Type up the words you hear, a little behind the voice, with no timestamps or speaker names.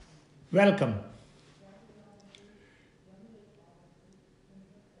Welcome.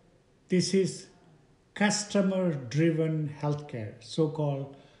 This is customer driven healthcare, so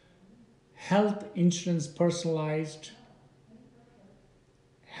called health insurance personalized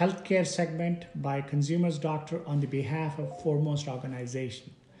healthcare segment by Consumers Doctor on the behalf of Foremost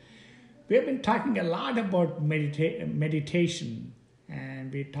Organization. We have been talking a lot about meditation,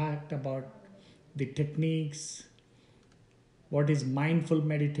 and we talked about the techniques, what is mindful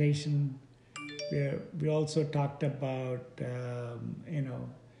meditation. We also talked about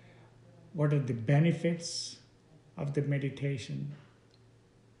what are the benefits of the meditation.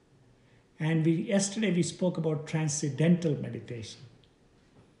 And yesterday we spoke about transcendental meditation.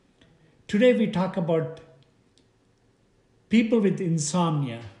 Today we talk about people with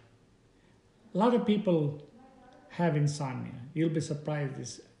insomnia. A lot of people have insomnia. You'll be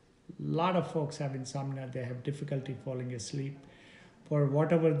surprised. A lot of folks have insomnia. They have difficulty falling asleep. For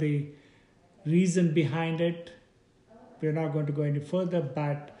whatever the reason behind it, we're not going to go any further,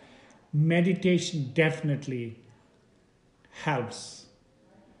 but meditation definitely helps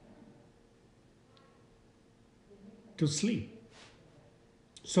to sleep.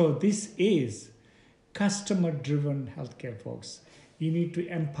 So this is customer-driven healthcare, folks. You need to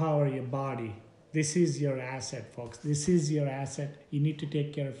empower your body. This is your asset, folks. This is your asset. You need to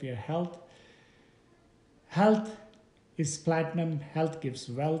take care of your health. Health is platinum. Health gives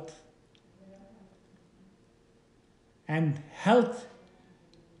wealth. And health,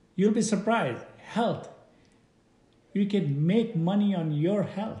 you'll be surprised. Health, you can make money on your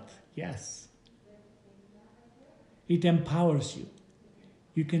health. Yes. It empowers you.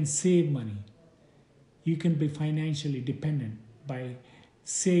 You can save money. You can be financially dependent by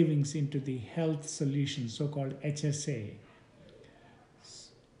savings into the health solutions, so-called HSA.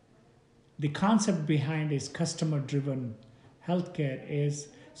 The concept behind is customer-driven healthcare is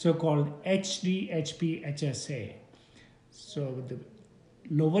so-called HDHP HSA. So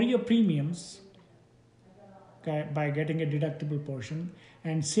lower your premiums by getting a deductible portion,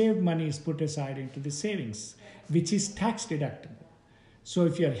 and saved money is put aside into the savings, which is tax deductible. So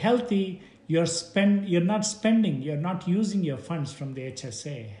if you're healthy, you're not spending, you're not using your funds from the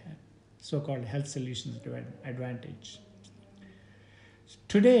HSA, so-called Health Solutions Advantage.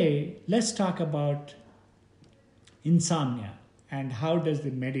 Today, let's talk about insomnia and how does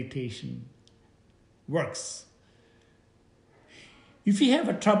the meditation works. If you have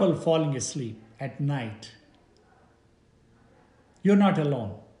a trouble falling asleep at night, you're not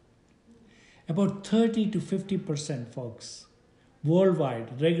alone. About 30 to 50% folks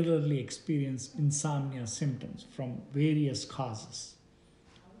worldwide regularly experience insomnia symptoms from various causes.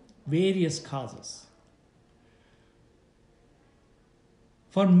 Various causes.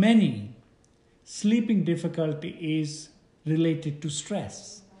 For many, sleeping difficulty is related to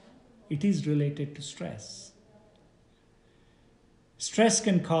stress. It is related to stress. Stress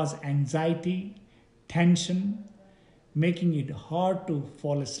can cause anxiety, tension, making it hard to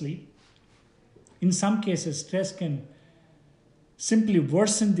fall asleep. In some cases, stress can simply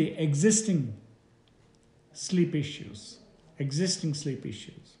worsen the existing sleep issues.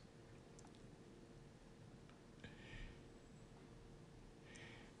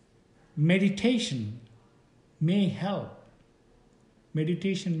 Meditation may help.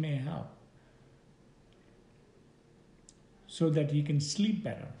 So that you can sleep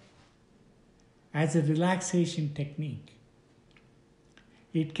better. As a relaxation technique,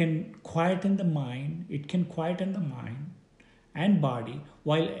 it can quieten the mind and body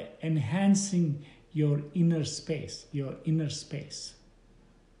while enhancing your inner space.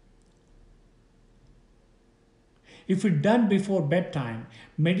 If it's done before bedtime,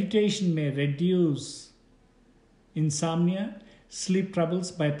 meditation may reduce insomnia, sleep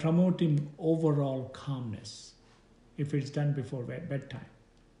troubles by promoting overall calmness. If it's done before bedtime.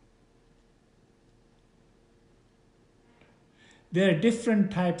 There are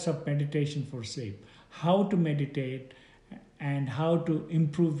different types of meditation for sleep. How to meditate and how to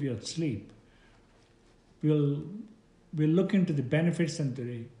improve your sleep. We'll look into the benefits and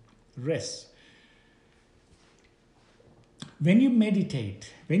the risks. When you meditate,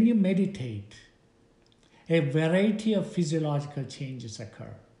 a variety of physiological changes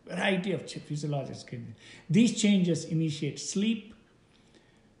occur. These changes initiate sleep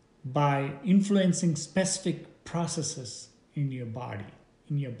by influencing specific processes in your body.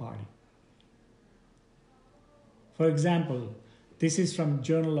 For example, this is from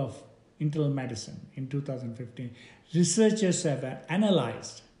Journal of Internal Medicine in 2015. Researchers have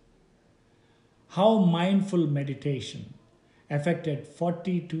analyzed how mindful meditation affected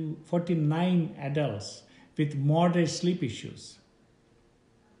 40 to 49 adults with moderate sleep issues.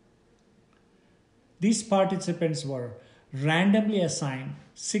 These participants were randomly assigned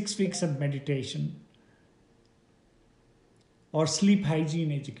 6 weeks of meditation or sleep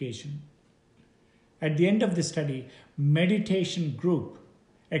hygiene education. At the end of the study, meditation group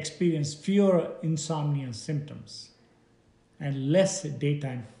experienced fewer insomnia symptoms and less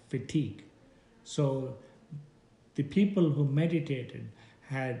daytime fatigue. So the people who meditated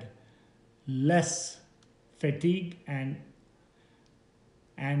had less fatigue and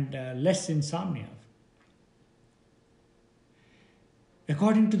less insomnia.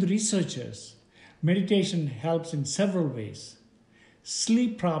 According to the researchers, meditation helps in several ways.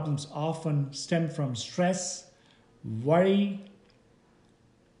 Sleep problems often stem from stress, worry,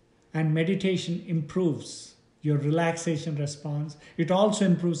 and meditation improves your relaxation response. It also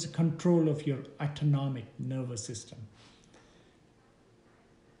improves the control of your autonomic nervous system.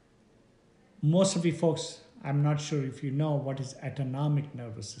 Most of you folks, I'm not sure if you know what is autonomic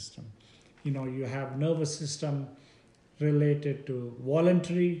nervous system. You have nervous system related to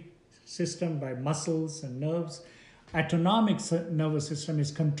voluntary system by muscles and nerves. Autonomic nervous system is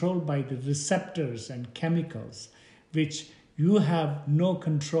controlled by the receptors and chemicals, which you have no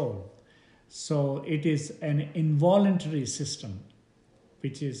control. So it is an involuntary system,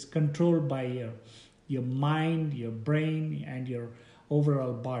 which is controlled by your mind, your brain, and your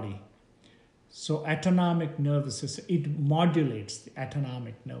overall body. So autonomic nervous system, it modulates the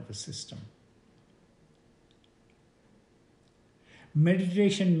autonomic nervous system.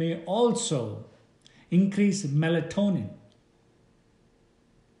 Meditation may also increase melatonin.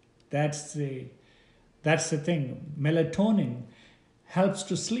 That's the thing. Melatonin helps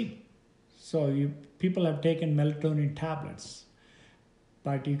to sleep. So people have taken melatonin tablets,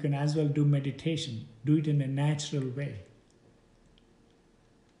 but you can as well do meditation. Do it in a natural way.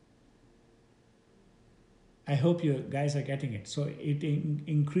 I hope you guys are getting it. So it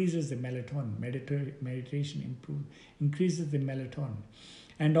increases the melatonin. Meditation increases the melatonin.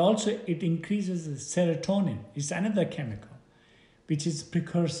 And also it increases the serotonin. It's another chemical, which is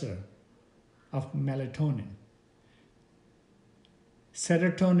precursor of melatonin.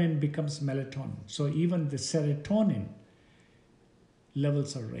 Serotonin becomes melatonin. So even the serotonin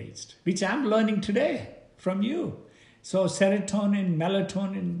levels are raised, which I'm learning today from you. So serotonin,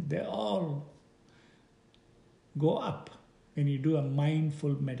 melatonin, they all go up when you do a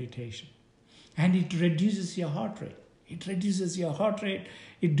mindful meditation. And it reduces your heart rate. It reduces your heart rate,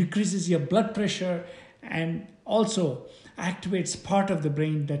 it decreases your blood pressure, and also activates part of the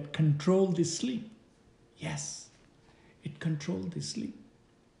brain that control the sleep. Yes, it controls the sleep.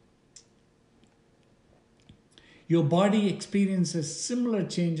 Your body experiences similar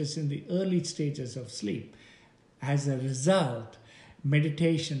changes in the early stages of sleep. As a result,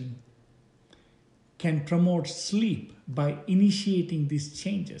 meditation can promote sleep by initiating these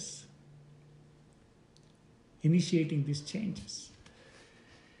changes. We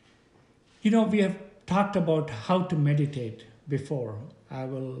have talked about how to meditate before. I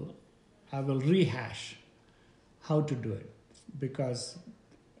will rehash how to do it, because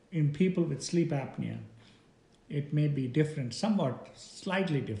in people with sleep apnea, it may be different, somewhat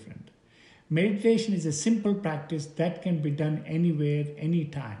slightly different. Meditation is a simple practice that can be done anywhere,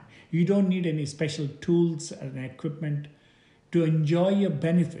 anytime. You don't need any special tools and equipment to enjoy your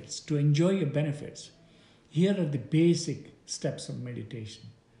benefits. Here are the basic steps of meditation.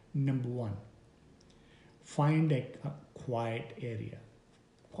 Number 1, find a quiet area.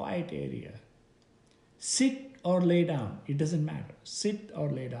 Sit or lay down. It doesn't matter. Sit or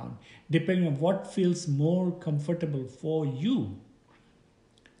lay down, depending on what feels more comfortable for you.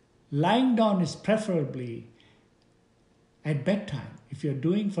 Lying down is preferably at bedtime. If you're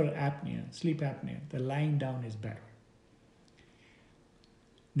doing for apnea, sleep apnea, the lying down is better.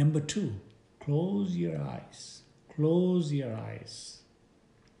 Number 2, close your eyes.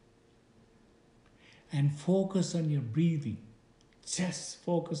 And focus on your breathing. Just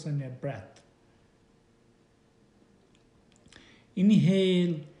focus on your breath.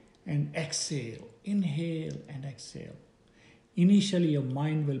 Inhale and exhale. Initially, your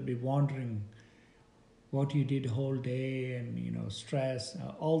mind will be wandering what you did whole day and stress,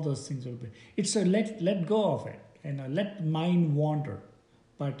 all those things will be. It's a let go of it. Let mind wander.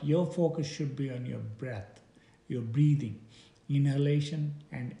 But your focus should be on your breath, your breathing, inhalation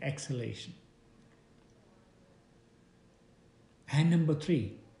and exhalation. And number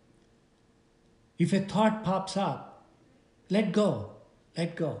 3, if a thought pops up, let go,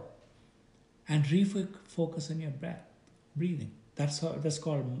 and refocus on your breath, breathing. That's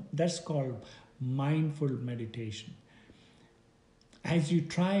called mindful meditation. As you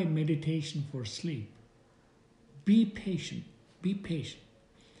try meditation for sleep, be patient.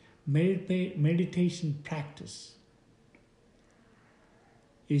 Meditation practice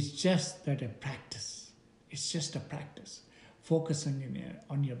is just that, a practice. It's just a practice. Focus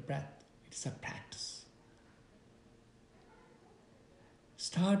on your breath. It's a practice.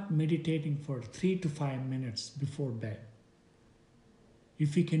 Start meditating for 3 to 5 minutes before bed.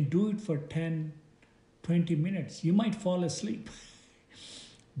 If you can do it for 10, 20 minutes, you might fall asleep.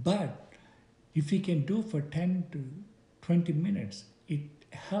 But if you can do for 10 to 20 minutes, it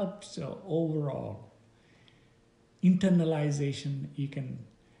helps overall internalization.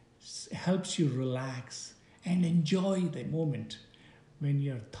 Helps you relax and enjoy the moment when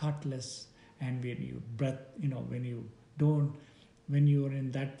you're thoughtless, and when you breath, when you're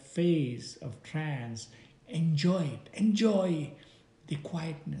in that phase of trance, enjoy it. Enjoy the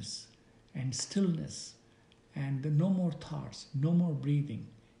quietness and stillness, and no more thoughts, no more breathing.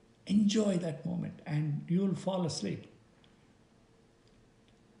 Enjoy that moment and you will fall asleep.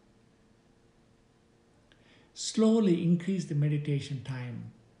 Slowly increase the meditation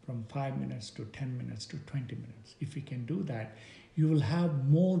time from 5 minutes to 10 minutes to 20 minutes. If you can do that, you will have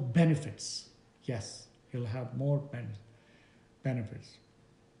more benefits. Yes, you'll have more benefits.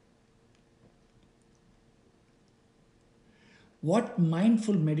 What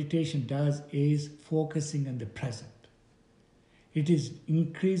mindful meditation does is focusing on the present. It is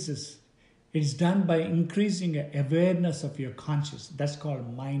done by increasing awareness of your consciousness. That's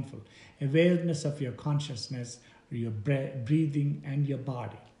called mindful. Awareness of your consciousness, your breathing and your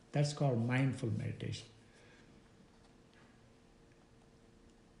body. That's called mindful meditation.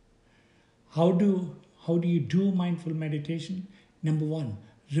 How do you do mindful meditation? Number one,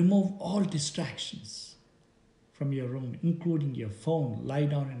 remove all distractions from your room, including your phone. Lie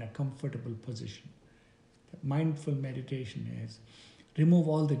down in a comfortable position. Mindful meditation is remove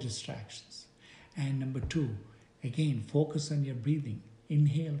all the distractions. And number two, again, focus on your breathing.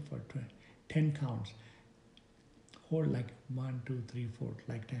 Inhale for 10 counts. Hold like 1, 2, 3, 4,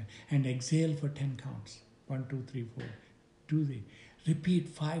 like 10. And exhale for 10 counts. 1, 2, 3, 4. Repeat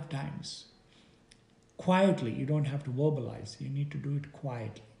 5 times. Quietly, you don't have to verbalize. You need to do it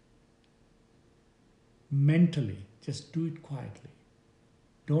quietly. Mentally, just do it quietly.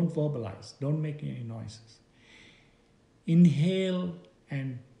 Don't verbalize. Don't make any noises. Inhale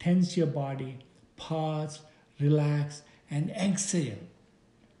and tense your body. Pause, relax, and exhale.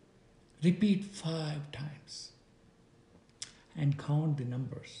 Repeat 5 times. And count the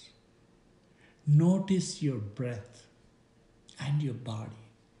numbers. Notice your breath and your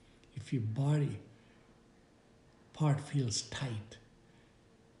body. If your body part feels tight,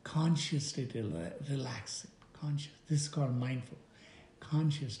 consciously relax it. This is called mindful.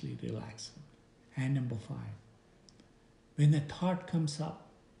 Consciously relax it. And number 5, when a thought comes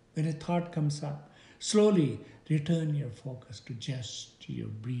up, slowly return your focus to just your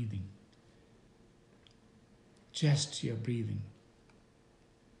breathing. Just your breathing.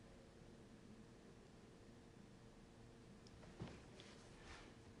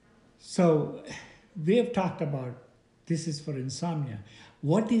 So we have talked about, this is for insomnia. A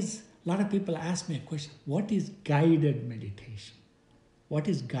lot of people ask me a question, what is guided meditation? What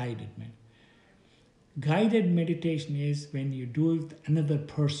is guided meditation? Guided meditation is when you do it with another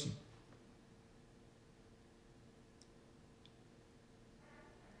person.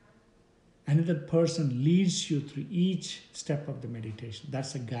 Another person leads you through each step of the meditation.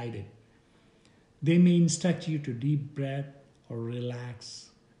 That's a guided. They may instruct you to deep breath or relax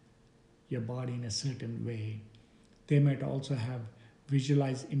your body in a certain way. They might also have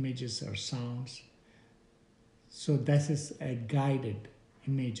visualized images or sounds. So this is a guided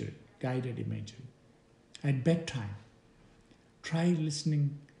imagery. At bedtime, try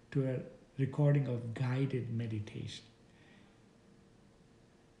listening to a recording of guided meditation.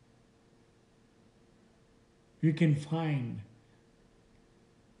 You can find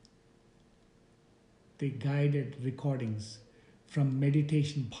the guided recordings from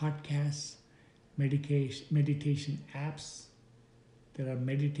meditation podcasts, meditation apps. There are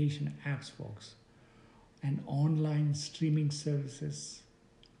meditation apps, folks, and online streaming services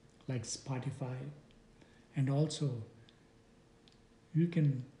like Spotify. And also, you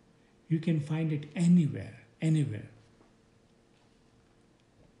can find it anywhere.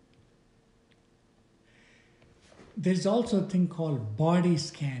 There's also a thing called body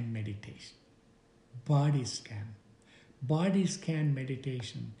scan meditation. Body scan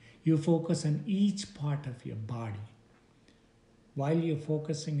meditation, you focus on each part of your body. While you're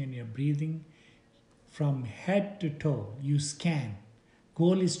focusing on your breathing, from head to toe, you scan.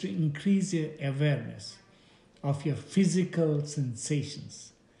 Goal is to increase your awareness of your physical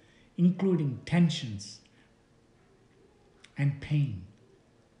sensations, including tensions and pain,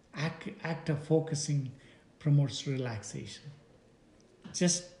 act of focusing promotes relaxation.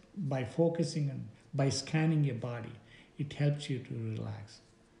 Just by focusing and by scanning your body, it helps you to relax.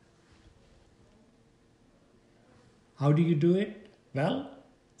 How do you do it? Well,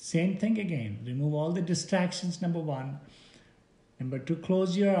 same thing again. Remove all the distractions, number one. Number two,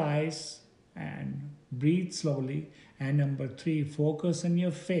 close your eyes and breathe slowly. And number three, focus on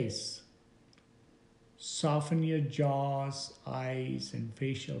your face. Soften your jaws, eyes, and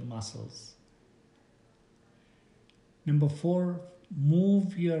facial muscles. Number four,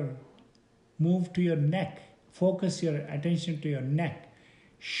 move to your neck. Focus your attention to your neck,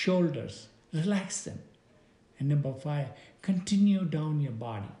 shoulders. Relax them. And number five, continue down your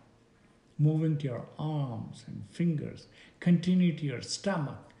body, moving to your arms and fingers. Continue to your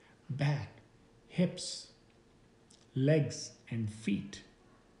stomach, back, hips, legs, and feet.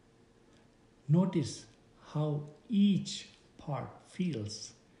 Notice how each part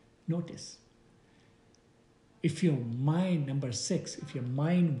feels. Notice. If your mind, number six, if your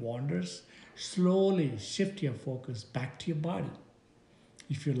mind wanders, slowly shift your focus back to your body.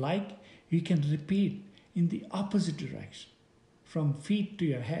 If you like, you can repeat in the opposite direction, from feet to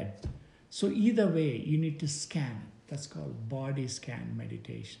your head. So either way, you need to scan. That's called body scan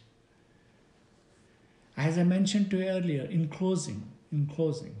meditation. As I mentioned to you earlier, in closing,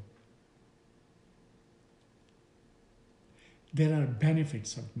 there are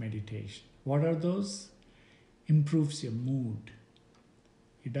benefits of meditation. What are those? Improves your mood.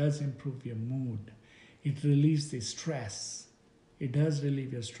 It does improve your mood. It relieves the stress. It does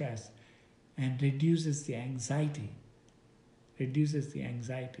relieve your stress and reduces the anxiety.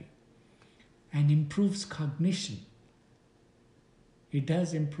 And improves cognition. It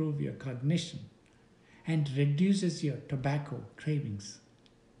does improve your cognition and reduces your tobacco cravings.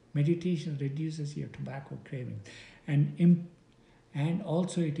 Meditation reduces your tobacco cravings and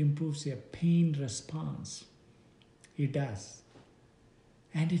also it improves your pain response. It does.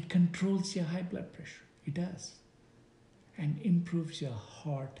 And it controls your high blood pressure. It does. And improves your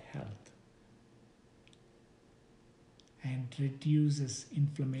heart health. And reduces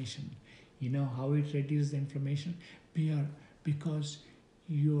inflammation. You know how it reduces the inflammation? Because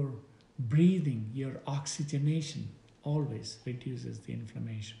your breathing, your oxygenation always reduces the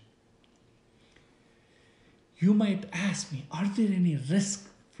inflammation. You might ask me, are there any risks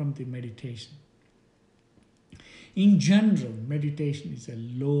from the meditation? In general, meditation is a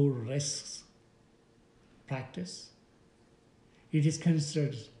low risk practice. It is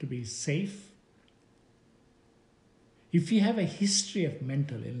considered to be safe. If you have a history of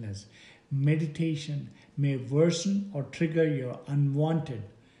mental illness, meditation may worsen or trigger your unwanted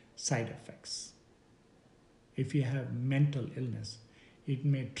side effects. If you have mental illness, it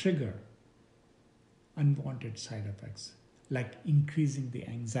may trigger unwanted side effects like increased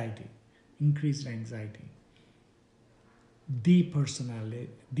anxiety.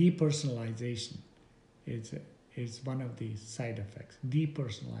 Depersonalization is one of the side effects.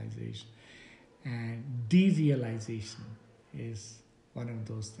 Depersonalization and derealization is one of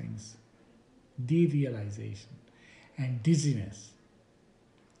those things. Derealization and dizziness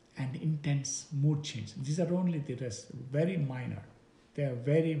and intense mood change. These are only the rest, very minor. They are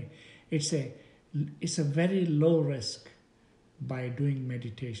it's a very low risk by doing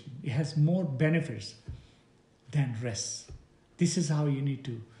meditation. It has more benefits than risks. This is how you need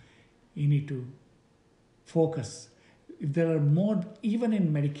to focus. If there are more, even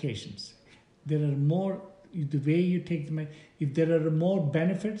in medications, there are more, the way you take the if there are more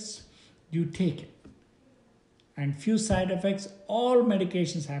benefits, you take it. And few side effects, all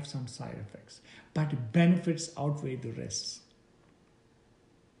medications have some side effects, but benefits outweigh the risks.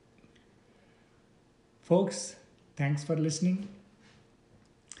 Folks, thanks for listening.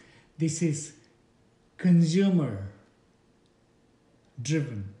 This is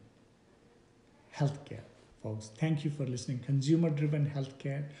consumer-driven healthcare, folks. Thank you for listening. Consumer-driven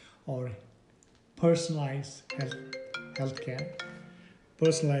healthcare or personalized healthcare.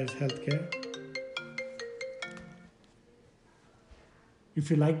 Personalized healthcare. If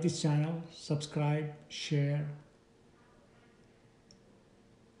you like this channel, subscribe, share,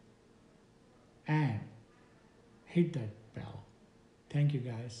 and hit that bell. Thank you,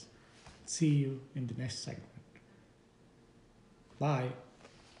 guys. See you in the next segment. Bye.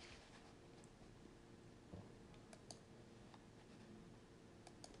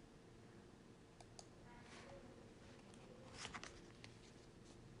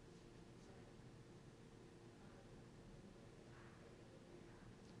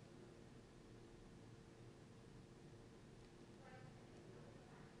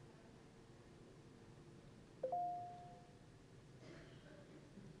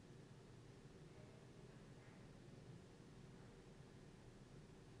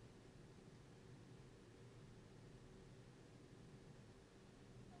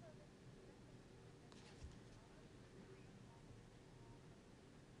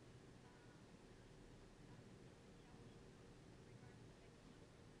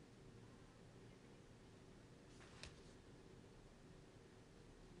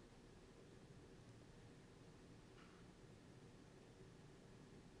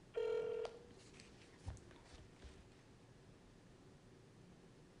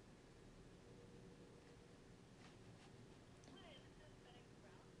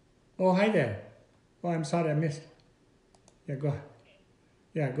 Oh, hi there. Oh, I'm sorry, I missed. Yeah, go ahead.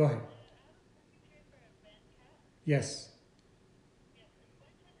 Yeah, go ahead. Yes.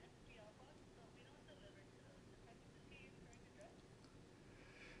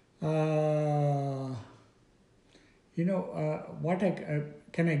 Uh, what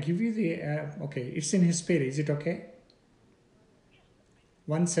can I give you the, okay, it's in Hesperia. Is it okay?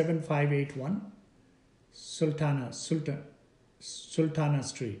 17581 Sultana Street. Sultana,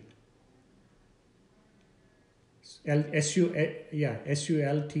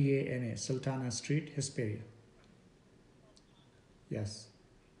 Sultana Street, Hesperia. Yes.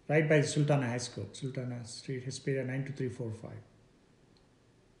 Right by Sultana High School, Sultana Street, Hesperia 92345.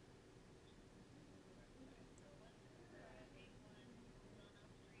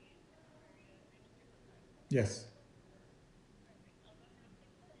 Yes.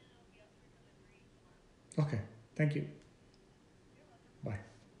 Okay. Thank you. Bye.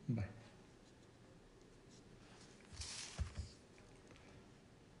 Bye.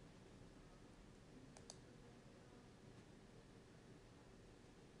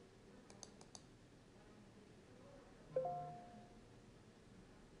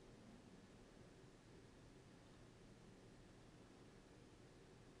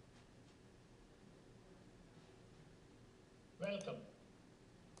 Welcome.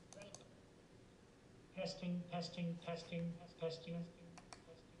 Testing, testing, testing, testing,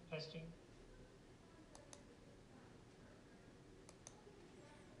 testing.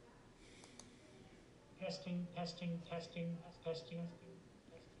 Testing, testing, testing, testing,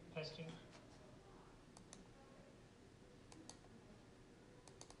 testing.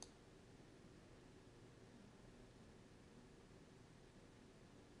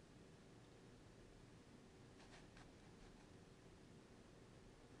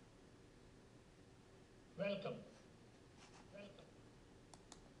 Welcome. Welcome.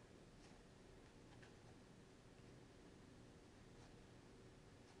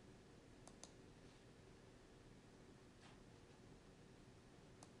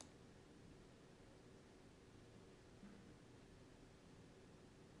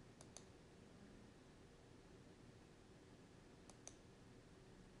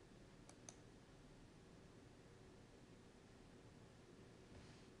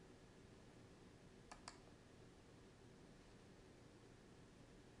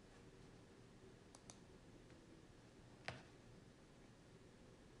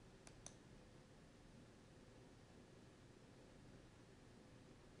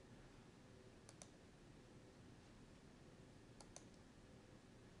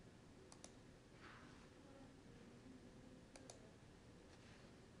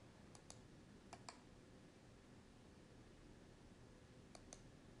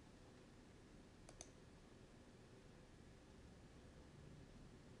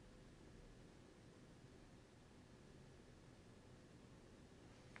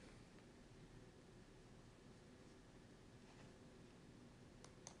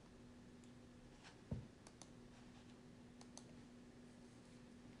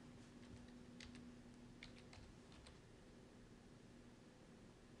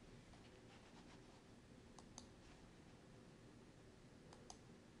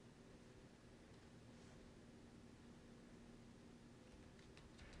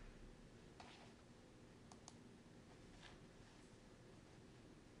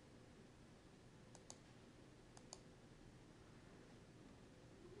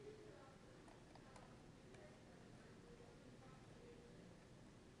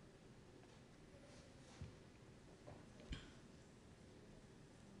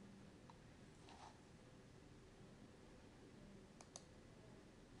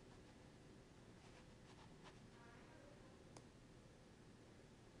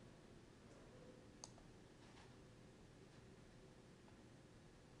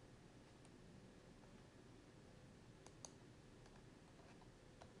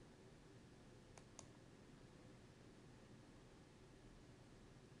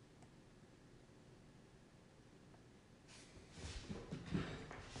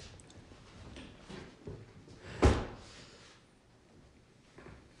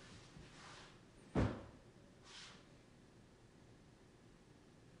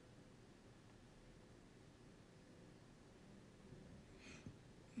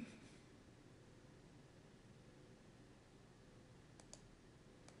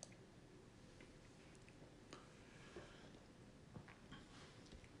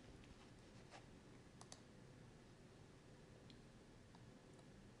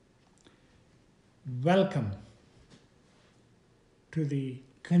 Welcome to the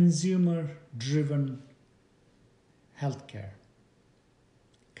consumer driven healthcare.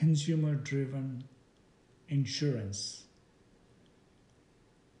 consumer-driven insurance.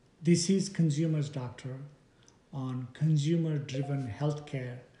 This is Consumers Doctor on consumer-driven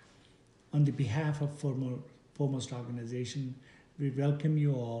healthcare on the behalf of Foremost Organization. We welcome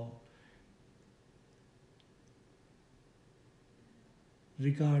you all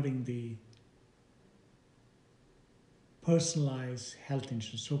regarding the personalized health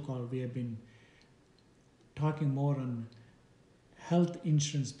insurance, so-called. We have been talking more on health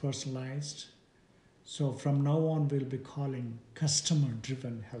insurance personalized. So from now on, we'll be calling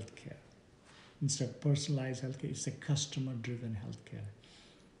customer-driven healthcare. Instead of personalized healthcare, it's a customer-driven healthcare.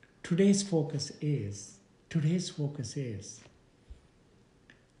 Today's focus is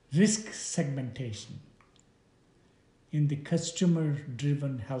risk segmentation. In the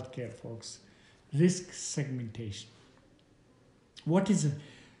customer-driven healthcare, folks, risk segmentation. What is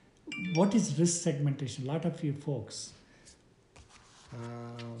risk segmentation? A lot of you folks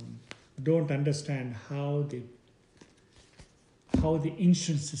don't understand how the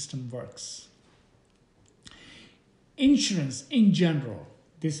insurance system works. Insurance in general,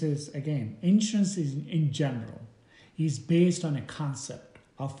 insurance in general is based on a concept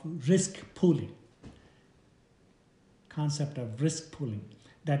of risk pooling.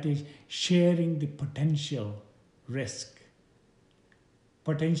 That is sharing the potential risk,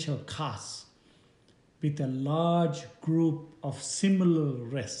 potential costs with a large group of similar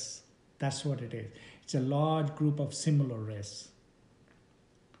risks. That's what it is. It's a large group of similar risks.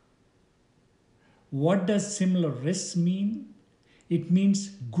 What does similar risks mean? It means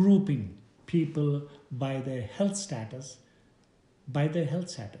grouping people by their health status.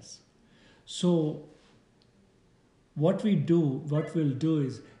 So what we'll do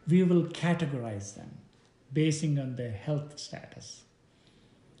is we will categorize them basing on their health status.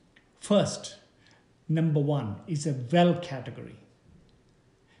 First, number one is a well category.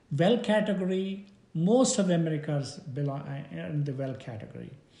 Well category, most of Americans belong in the well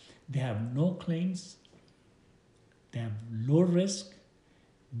category. They have no claims, they have low risk,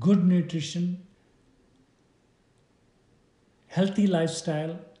 good nutrition, healthy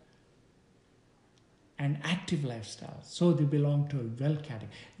lifestyle, and active lifestyle. So they belong to a well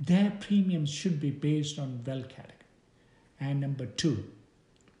category. Their premiums should be based on well category. And number two,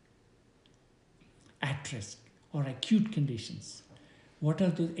 at risk or acute conditions. What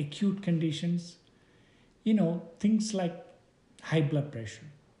are the acute conditions? Things like high blood pressure,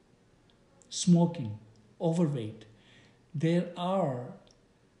 smoking, overweight. There are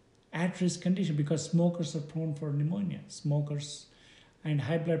at-risk conditions because smokers are prone for pneumonia. Smokers and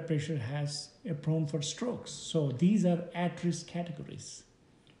high blood pressure are prone for strokes. So these are at-risk categories.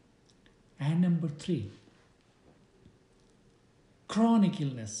 And number three, chronic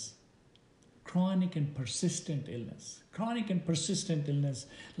illness. Chronic and persistent illness. Chronic and persistent illness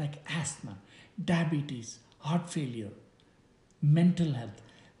like asthma, diabetes, heart failure, mental health.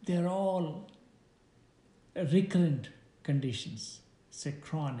 They're all recurrent conditions. It's a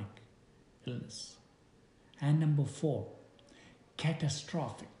chronic illness. And number four,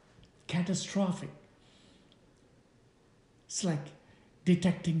 catastrophic. Catastrophic. It's like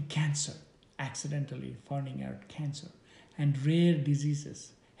detecting cancer, accidentally finding out cancer, and rare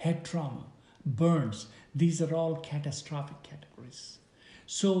diseases, head trauma, burns. These are all catastrophic categories.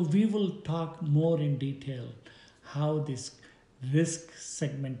 So we will talk more in detail how this risk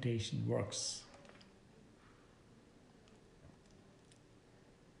segmentation works.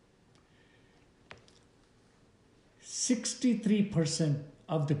 (63%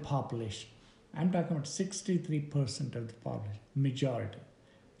 of the population), I'm talking about 63% of the population, majority,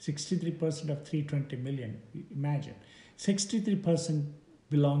 63% of 320 million, imagine, 63%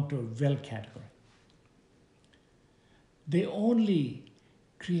 belong to a well category. They only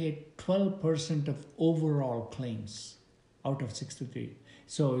create 12% of overall claims out of 63.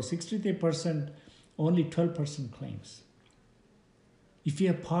 So 63%, only 12% claims. If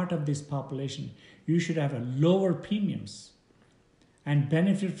you are part of this population, you should have a lower premiums and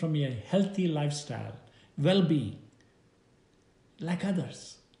benefit from a healthy lifestyle, well-being, like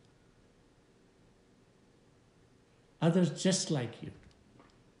others. Others just like you.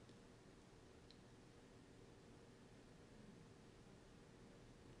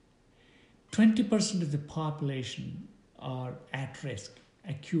 (20% of the population are at risk,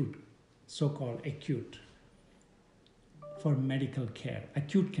 acute, so-called acute, for medical care,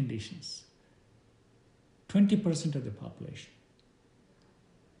 acute conditions. 20% of the population.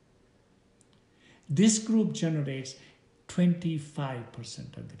 This group generates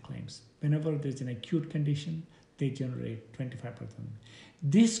 25% of the claims. Whenever there's an acute condition, they generate 25%.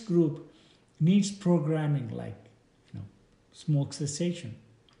 This group needs programming like smoke cessation,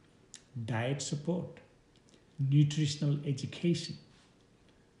 diet support, nutritional education,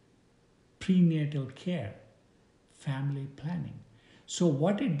 prenatal care, family planning. So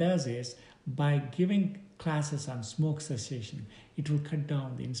what it does is, by giving classes on smoke cessation, it will cut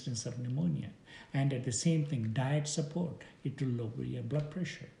down the incidence of pneumonia. And at the same thing, diet support, it will lower your blood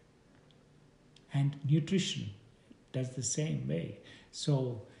pressure. And nutrition does the same way.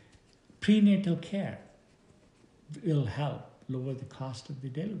 So prenatal care will help lower the cost of the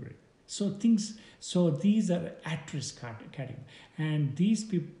delivery. So these are at-risk category, and these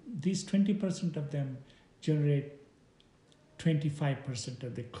 20% of them generate 25%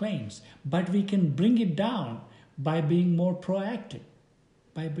 of the claims. But we can bring it down by being more proactive.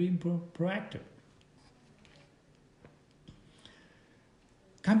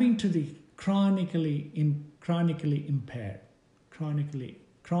 Coming to the chronic impaired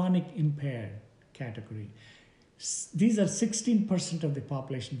category. These are 16% of the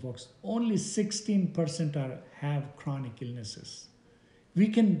population, folks. Only 16% have chronic illnesses. We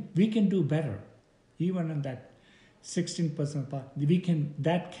can do better, even on that 16%.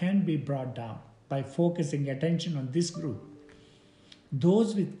 That can be brought down by focusing attention on this group.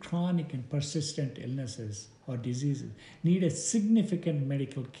 Those with chronic and persistent illnesses or diseases need a significant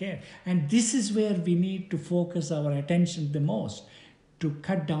medical care, and this is where we need to focus our attention the most to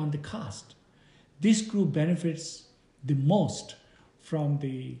cut down the cost. This group benefits the most from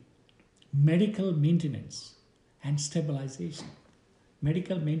the medical maintenance and stabilization.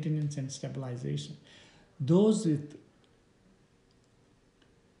 Those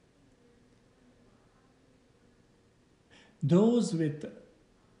with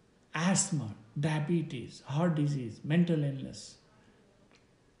asthma, diabetes, heart disease, mental illness,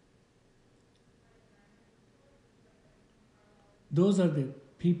 those are the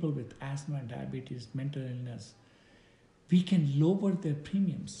people with asthma, diabetes, mental illness. We can lower their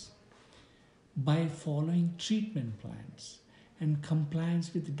premiums by following treatment plans and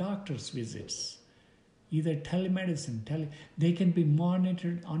compliance with doctor's visits. Either telemedicine, they can be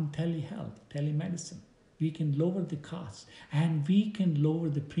monitored on telehealth, telemedicine. We can lower the costs and we can lower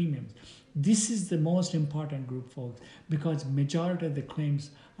the premiums. This is the most important group, folks, because majority of the claims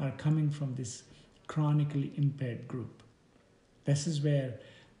are coming from this chronically impaired group. This is where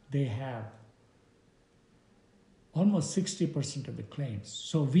they have almost 60% of the claims.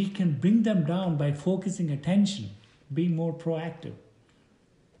 So we can bring them down by focusing attention, being more proactive.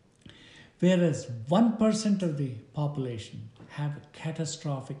 Whereas 1% of the population have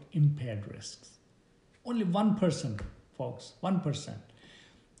catastrophic impaired risks. Only 1%, folks, 1%.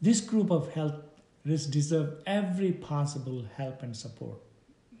 This group of health risks deserve every possible help and support.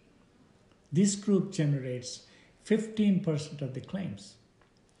 This group generates 15% of the claims.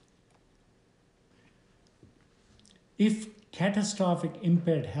 If catastrophic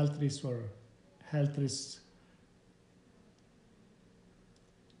impaired health risks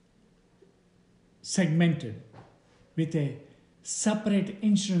segmented with a separate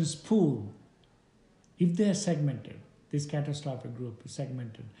insurance pool, if they are segmented, this catastrophic group is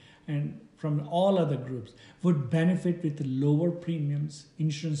segmented, and from all other groups would benefit with lower premiums,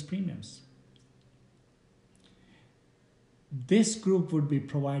 insurance premiums. This group would be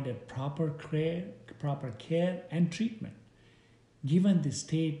provided proper care and treatment, given the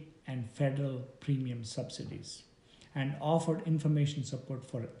state and federal premium subsidies, and offered information support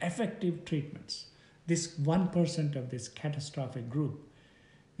for effective treatments. This 1% of this catastrophic group,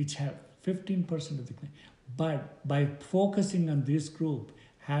 which have 15% of the claim, but by focusing on this group,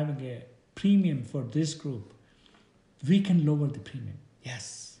 having a premium for this group, we can lower the premium.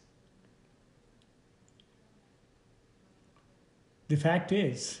 Yes. The fact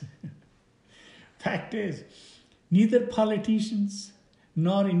is, neither politicians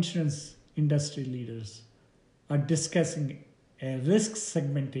nor insurance industry leaders are discussing a risk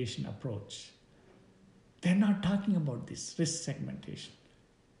segmentation approach. They're not talking about this risk segmentation.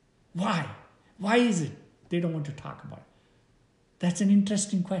 Why? Why is it they don't want to talk about it? That's an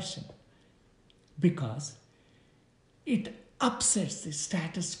interesting question. Because it upsets the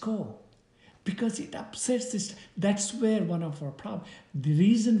status quo. Because it upsets this. That's where one of our problems. The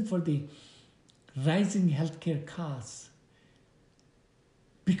reason for the rising healthcare costs,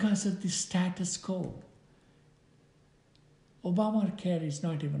 because of the status quo. Obamacare is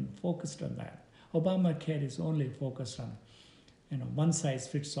not even focused on that. Obamacare is only focused on, one size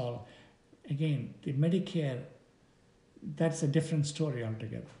fits all. Again, the Medicare, that's a different story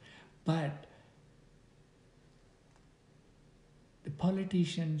altogether. But the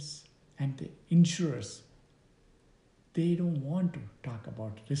politicians and the insurers, they don't want to talk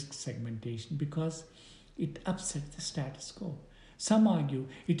about risk segmentation because it upsets the status quo. Some argue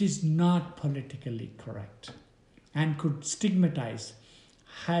it is not politically correct and could stigmatize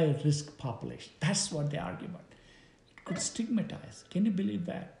high-risk population. That's what they argue about. It could stigmatize. Can you believe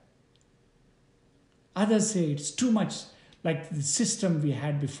that? Others say it's too much like the system we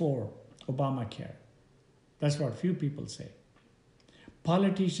had before Obamacare. That's what few people say.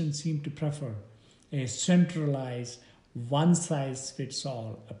 Politicians seem to prefer a centralized,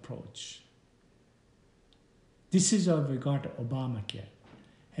 one-size-fits-all approach. This is how we got Obamacare,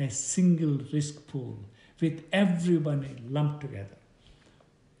 a single risk pool with everyone lumped together.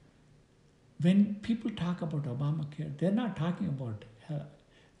 When people talk about Obamacare, they're not talking about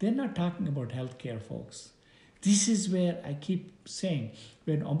healthcare, folks. This is where I keep saying,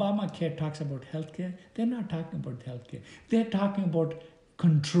 when Obamacare talks about healthcare, they're not talking about healthcare. They're talking about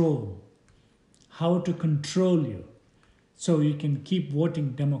control, how to control you so you can keep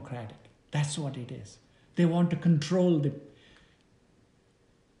voting Democratic. That's what it is. They want to control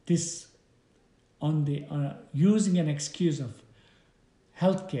using an excuse of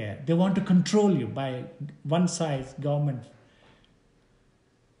healthcare. They want to control you by one size government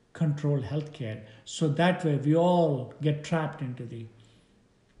control healthcare, so that way we all get trapped into the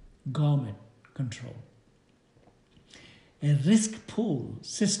government control. A risk pool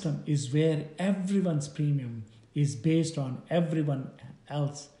system is where everyone's premium is based on everyone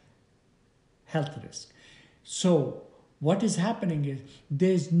else's health risk. So what is happening is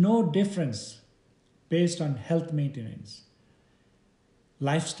there's no difference based on health maintenance,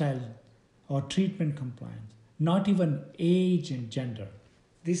 lifestyle, or treatment compliance, not even age and gender.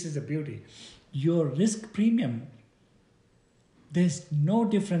 This is the beauty. Your risk premium, there's no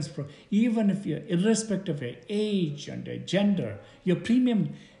difference. Even if you're irrespective of your age and your gender, your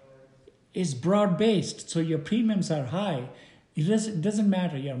premium is broad-based, so your premiums are high. It doesn't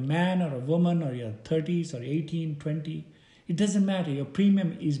matter, you're a man or a woman, or you're 30s or 18, 20. It doesn't matter. Your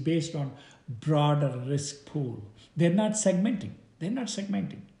premium is based on broader risk pool. They're not segmenting.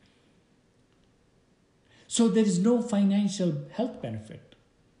 So there is no financial health benefit.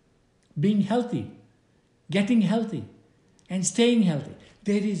 Being healthy, getting healthy, and staying healthy.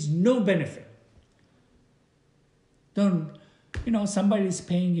 There is no benefit. Somebody's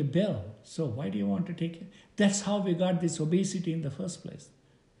paying a bill. So why do you want to take it? That's how we got this obesity in the first place.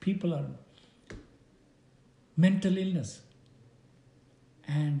 People are mental illness.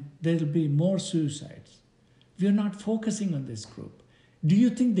 And there will be more suicides. We are not focusing on this group. Do you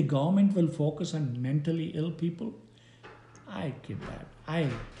think the government will focus on mentally ill people? I get that.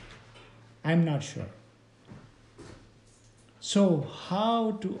 I'm not sure. So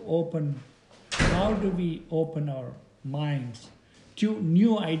how do we open our minds to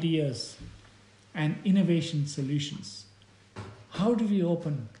new ideas and innovation solutions? How do we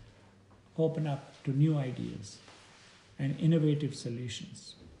open up to new ideas and innovative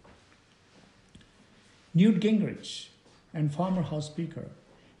solutions? Newt Gingrich, and former House Speaker,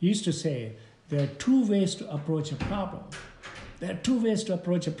 used to say there are two ways to approach a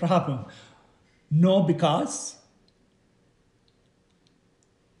problem. No, because.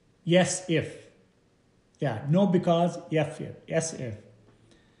 Yes, if. No, because, yes, if.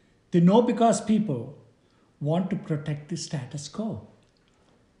 The no, because people want to protect the status quo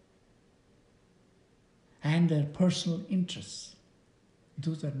and their personal interests.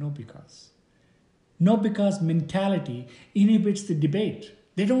 Those are no, because. No, because mentality inhibits the debate.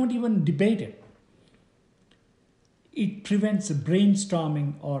 They don't even debate it. It prevents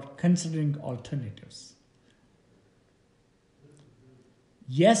brainstorming or considering alternatives.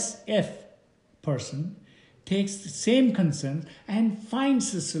 Yes, if person takes the same concern and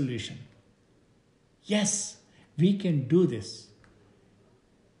finds a solution. Yes, we can do this.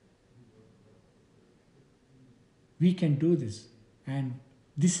 We can do this. And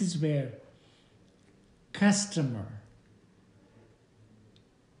this is where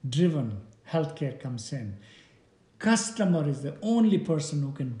customer-driven healthcare comes in. Customer is the only person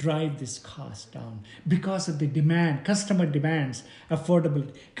who can drive this cost down because of the demand. Customer demands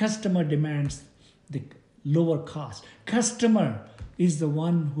affordability. Customer demands the lower cost. Customer is the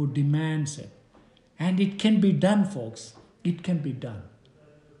one who demands it. And it can be done, folks. It can be done.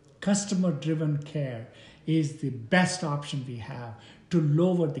 Customer-driven care is the best option we have to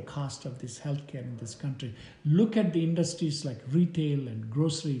lower the cost of this healthcare in this country. Look at the industries like retail and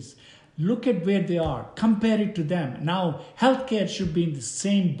groceries. Look at where they are. Compare it to them. Now, healthcare should be in the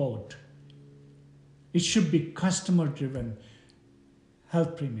same boat. It should be customer-driven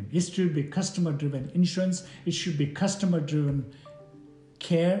health premium. It should be customer-driven insurance. It should be customer-driven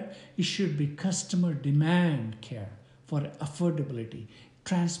care. It should be customer demand care for affordability,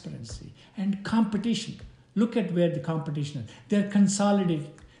 transparency, and competition. Look at where the competition is. They're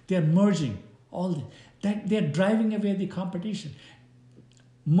consolidating, they're merging, they're driving away the competition.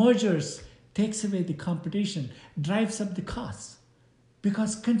 Mergers takes away the competition, drives up the costs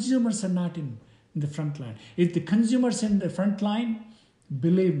because consumers are not in the front line. If the consumers are in the front line,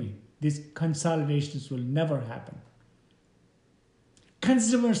 believe me, these consolidations will never happen.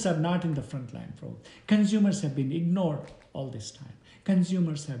 Consumers are not in the front line, folks. Consumers have been ignored all this time.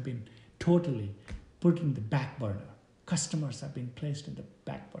 Consumers have been totally put in the back burner. Customers have been placed in the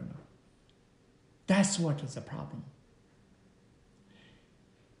back burner. That's what is the problem.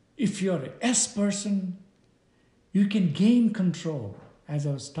 If you're an S person, you can gain control, as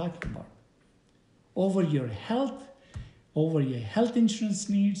I was talking about, over your health insurance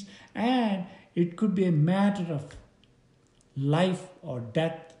needs, and it could be a matter of life or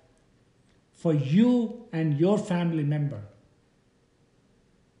death for you and your family member.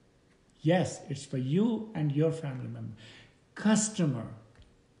 Yes, it's for you and your family member.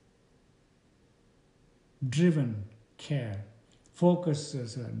 Customer-driven care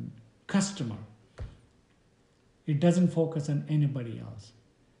focuses on customer. It doesn't focus on anybody else.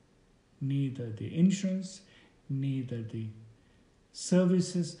 Neither the insurance, neither the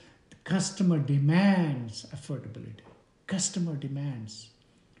services. The customer demands affordability. Customer demands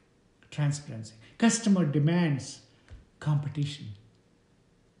transparency. Customer demands competition.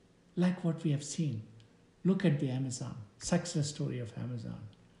 Like what we have seen. Look at the Amazon, success story of Amazon.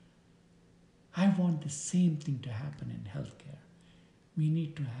 I want the same thing to happen in healthcare. We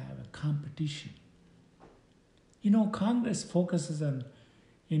need to have a competition. Congress focuses on,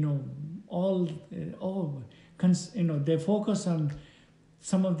 they focus on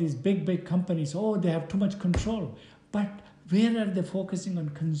some of these big companies. Oh, they have too much control. But where are they focusing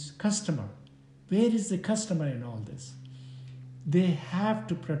on customer? Where is the customer in all this? They have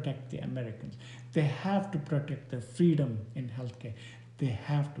to protect the Americans. They have to protect their freedom in healthcare.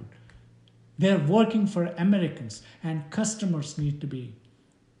 They're working for Americans, and customers need to be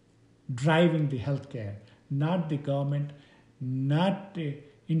driving the healthcare, not the government, not the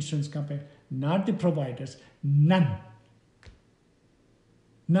insurance company, not the providers, none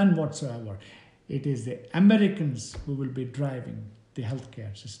whatsoever. It is the Americans who will be driving the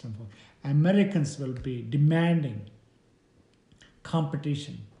healthcare system. Americans will be demanding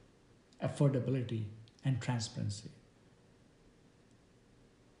competition, affordability, and transparency.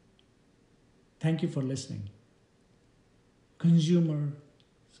 Thank you for listening.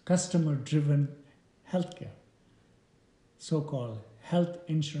 Customer-driven healthcare, so-called health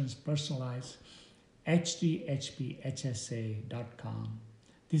insurance personalized, hdhphsa.com.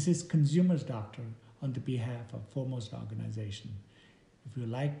 This is Consumers Doctor on the behalf of Foremost Organization. If you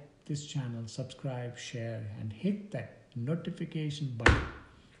like this channel, subscribe, share, and hit that notification button.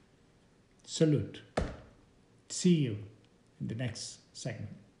 Salute. See you in the next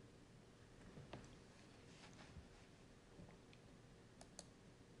segment.